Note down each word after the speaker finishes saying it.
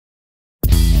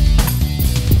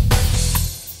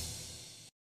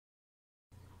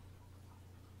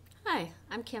Hi,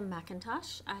 I'm Kim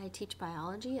McIntosh. I teach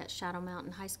biology at Shadow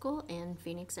Mountain High School in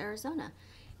Phoenix, Arizona.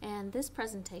 And this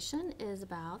presentation is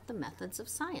about the methods of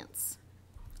science.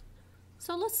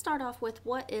 So let's start off with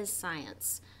what is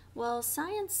science? Well,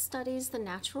 science studies the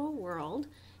natural world.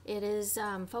 It is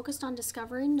focused on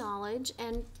discovering knowledge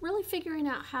and really figuring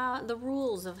out how the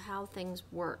rules of how things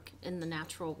work in the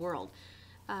natural world.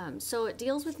 So it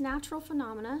deals with natural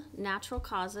phenomena, natural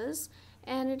causes,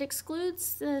 and it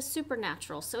excludes the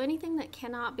supernatural. So anything that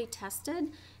cannot be tested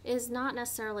is not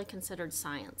necessarily considered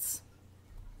science.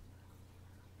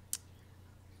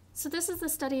 So this is the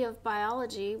study of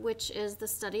biology, which is the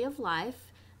study of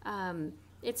life.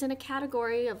 It's in a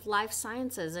category of life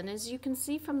sciences, and as you can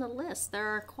see from the list, there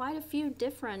are quite a few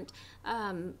different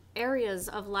areas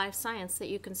of life science that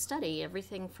you can study,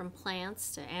 everything from plants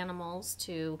to animals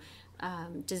to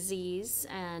disease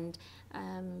and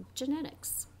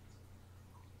genetics.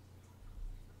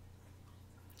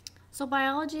 So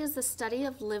biology is the study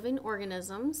of living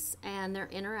organisms and their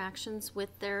interactions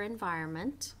with their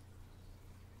environment.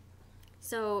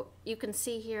 So you can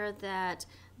see here that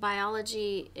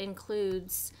biology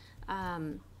includes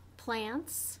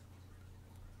plants,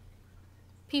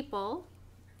 people,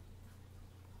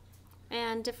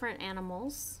 and different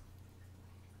animals.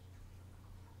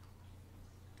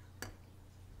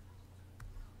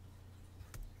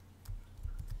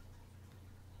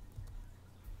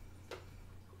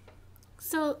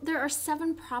 So there are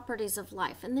 7 properties of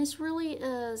life, and this really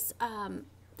is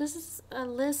this is a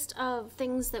list of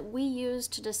things that we use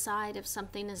to decide if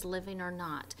something is living or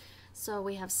not. So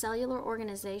we have cellular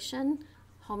organization,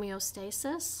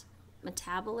 homeostasis,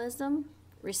 metabolism,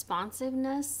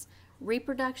 responsiveness,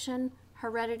 reproduction,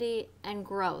 heredity, and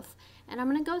growth. And I'm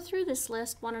going to go through this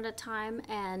list one at a time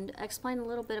and explain a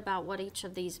little bit about what each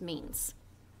of these means.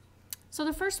 So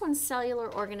the first one's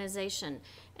cellular organization,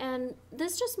 and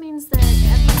this just means that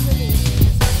every living thing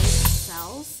is made of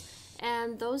cells,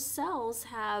 and those cells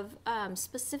have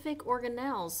specific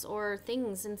organelles or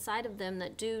things inside of them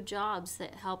that do jobs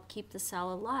that help keep the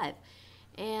cell alive.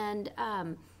 And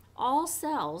all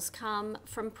cells come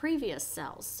from previous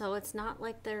cells, so it's not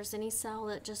like there's any cell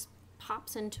that just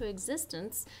pops into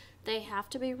existence. They have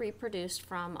to be reproduced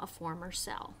from a former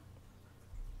cell.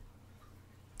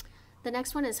 The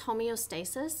next one is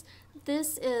homeostasis.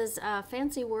 This is a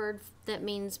fancy word that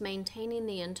means maintaining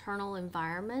the internal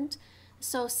environment.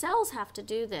 So cells have to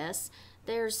do this.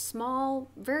 There's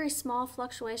small, very small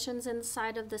fluctuations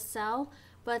inside of the cell,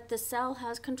 but the cell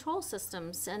has control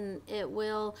systems and it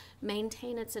will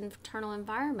maintain its internal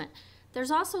environment. There's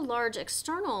also large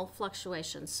external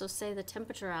fluctuations. So say the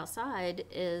temperature outside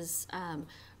is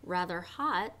rather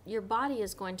hot, your body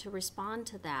is going to respond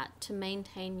to that to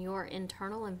maintain your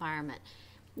internal environment.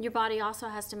 Your body also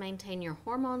has to maintain your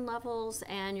hormone levels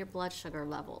and your blood sugar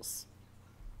levels.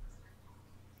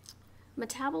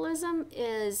 Metabolism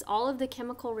is all of the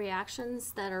chemical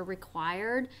reactions that are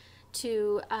required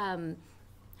to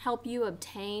help you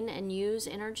obtain and use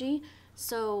energy.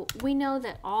 So we know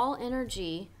that all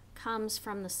energy comes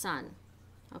from the sun.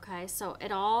 Okay, so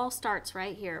it all starts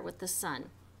right here with the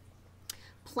sun.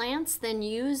 Plants then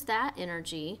use that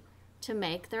energy to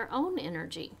make their own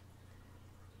energy.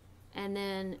 And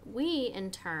then we, in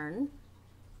turn,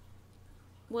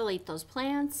 will eat those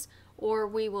plants, or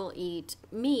we will eat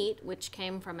meat, which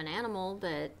came from an animal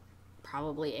that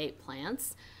probably ate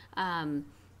plants.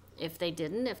 If they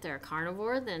didn't, if they're a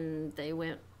carnivore, then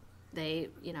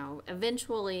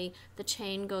eventually the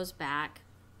chain goes back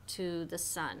to the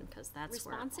sun, because that's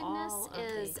where all of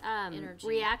is energy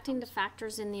reacting to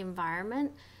factors in the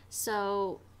environment.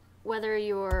 So whether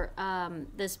you're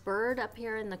this bird up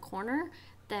here in the corner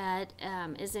that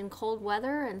is in cold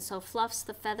weather and so fluffs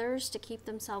the feathers to keep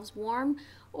themselves warm,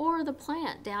 or the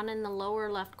plant down in the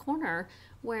lower left corner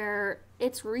where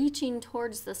it's reaching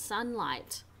towards the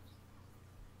sunlight.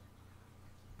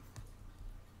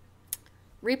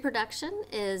 Reproduction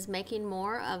is making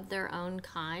more of their own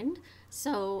kind.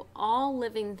 So all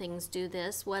living things do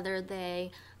this, whether they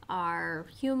are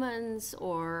humans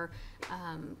or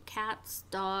cats,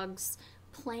 dogs.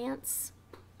 Plants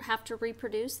have to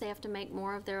reproduce. They have to make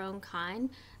more of their own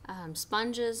kind.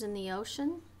 Sponges in the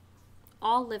ocean.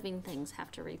 All living things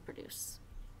have to reproduce.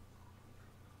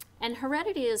 And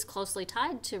heredity is closely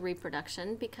tied to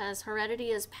reproduction because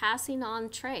heredity is passing on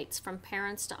traits from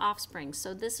parents to offspring.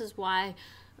 So this is why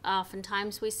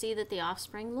oftentimes we see that the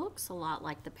offspring looks a lot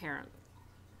like the parent.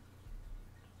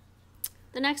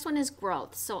 The next one is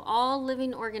growth. So all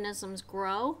living organisms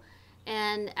grow,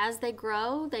 and as they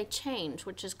grow, they change,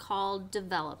 which is called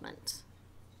development.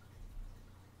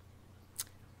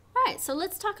 All right, so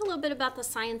let's talk a little bit about the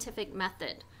scientific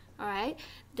method. All right,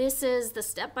 this is the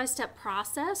step-by-step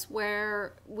process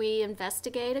where we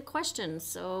investigate a question.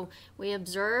 So we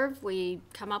observe, we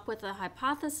come up with a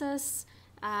hypothesis,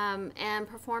 and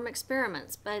perform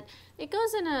experiments. But it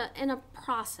goes in a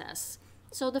process.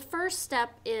 So the first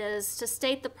step is to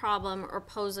state the problem or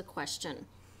pose a question.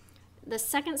 The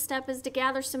second step is to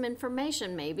gather some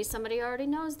information. Maybe somebody already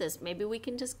knows this. Maybe we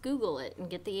can just Google it and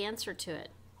get the answer to it.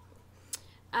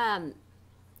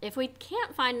 If we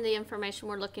can't find the information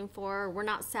we're looking for, or we're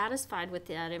not satisfied with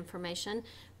that information,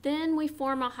 then we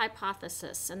form a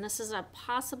hypothesis, and this is a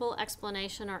possible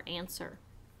explanation or answer.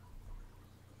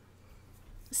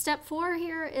 Step 4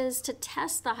 here is to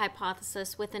test the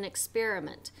hypothesis with an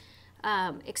experiment.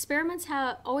 Experiments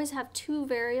always have two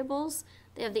variables.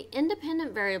 They have the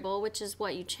independent variable, which is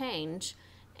what you change,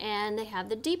 and they have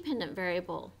the dependent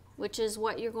variable, which is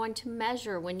what you're going to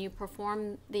measure when you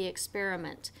perform the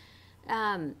experiment.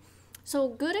 So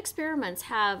good experiments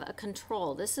have a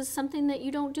control. This is something that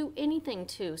you don't do anything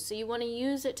to, so you want to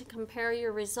use it to compare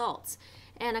your results.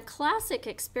 And a classic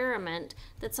experiment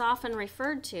that's often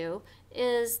referred to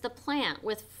is the plant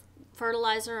with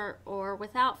fertilizer or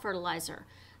without fertilizer.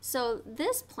 So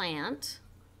this plant,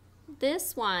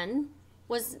 this one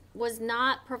was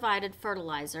not provided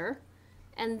fertilizer,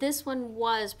 and this one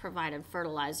was provided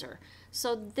fertilizer.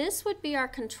 So this would be our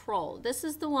control. This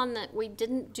is the one that we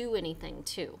didn't do anything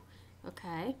to,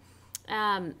 okay?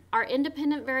 Our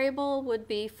independent variable would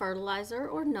be fertilizer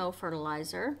or no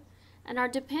fertilizer, and our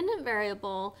dependent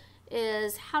variable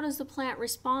is how does the plant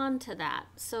respond to that?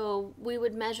 So we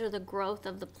would measure the growth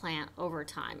of the plant over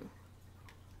time.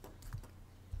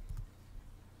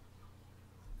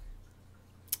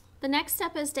 The next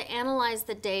step is to analyze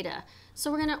the data. So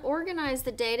we're going to organize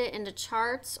the data into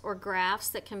charts or graphs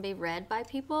that can be read by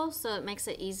people, so it makes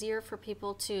it easier for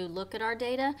people to look at our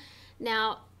data.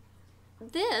 Now,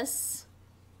 this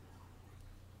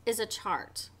is a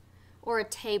chart or a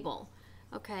table,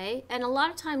 okay? And a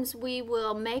lot of times we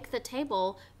will make the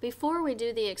table before we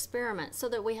do the experiment so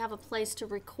that we have a place to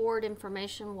record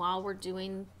information while we're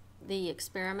doing the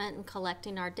experiment and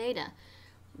collecting our data.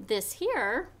 This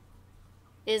here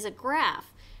is a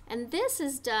graph, and this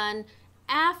is done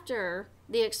after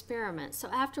the experiment. So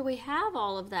after we have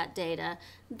all of that data,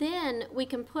 then we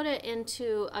can put it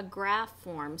into a graph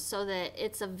form so that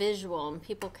it's a visual and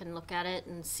people can look at it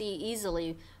and see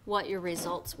easily what your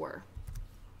results were.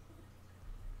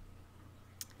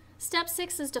 Step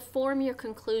 6 is to form your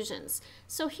conclusions.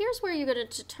 So here's where you're going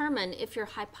to determine if your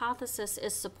hypothesis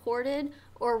is supported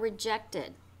or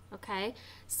rejected, okay?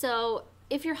 So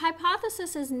if your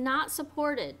hypothesis is not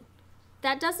supported,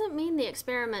 that doesn't mean the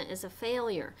experiment is a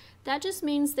failure. That just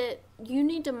means that you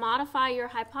need to modify your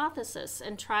hypothesis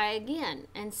and try again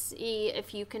and see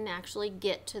if you can actually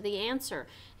get to the answer.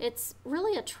 It's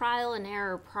really a trial and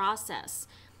error process.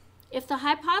 If the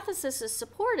hypothesis is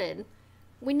supported,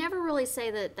 we never really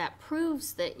say that that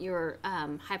proves that your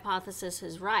hypothesis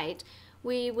is right.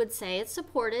 We would say it's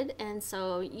supported, and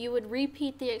so you would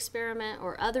repeat the experiment,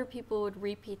 or other people would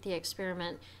repeat the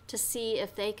experiment to see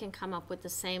if they can come up with the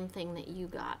same thing that you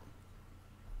got.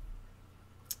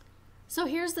 So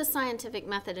here's the scientific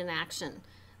method in action.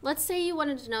 Let's say you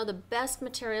wanted to know the best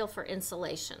material for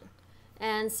insulation.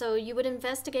 And so you would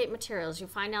investigate materials. You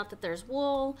find out that there's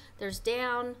wool, there's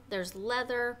down, there's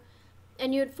leather,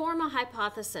 and you'd form a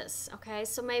hypothesis, okay?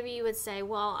 So maybe you would say,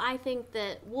 well, I think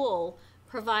that wool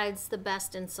provides the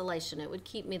best insulation. It would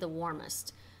keep me the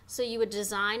warmest. So you would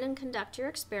design and conduct your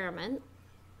experiment,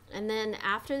 and then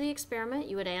after the experiment,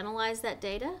 you would analyze that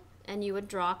data and you would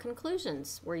draw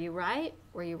conclusions. Were you right?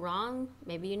 Were you wrong?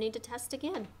 Maybe you need to test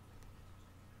again.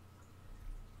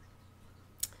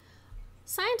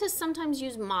 Scientists sometimes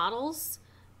use models.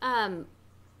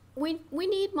 We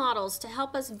need models to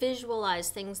help us visualize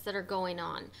things that are going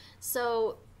on.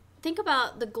 So think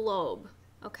about the globe.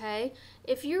 Okay,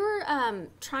 if you're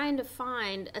trying to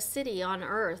find a city on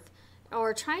Earth,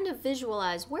 or trying to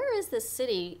visualize where is this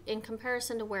city in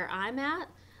comparison to where I'm at,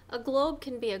 a globe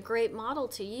can be a great model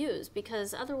to use,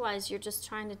 because otherwise you're just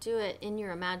trying to do it in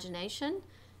your imagination,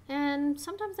 and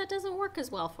sometimes that doesn't work as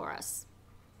well for us.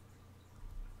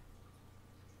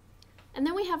 And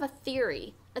then we have a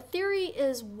theory. A theory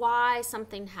is why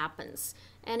something happens,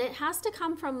 and it has to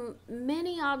come from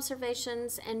many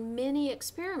observations and many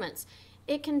experiments.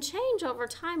 It can change over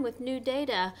time with new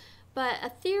data, but a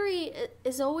theory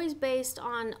is always based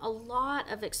on a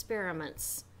lot of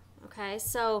experiments. Okay,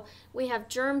 so we have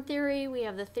germ theory, we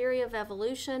have the theory of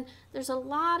evolution. There's a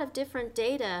lot of different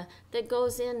data that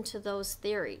goes into those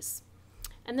theories.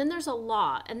 And then there's a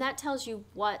law, and that tells you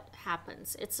what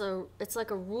happens. It's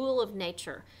like a rule of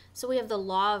nature. So we have the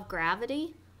law of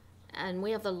gravity, and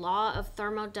we have the law of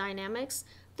thermodynamics.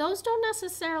 Those don't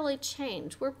necessarily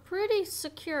change. We're pretty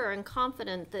secure and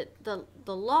confident that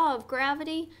the law of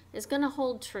gravity is going to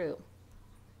hold true.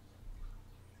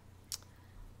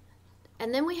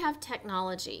 And then we have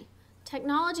technology.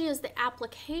 Technology is the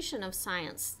application of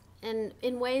science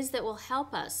in ways that will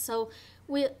help us. So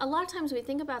a lot of times we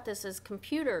think about this as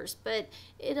computers, but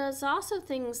it is also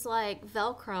things like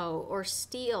Velcro or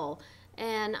steel.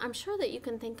 And I'm sure that you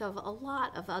can think of a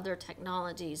lot of other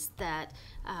technologies that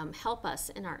help us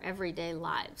in our everyday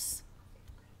lives.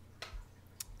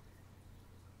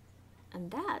 And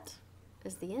that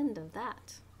is the end of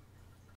that.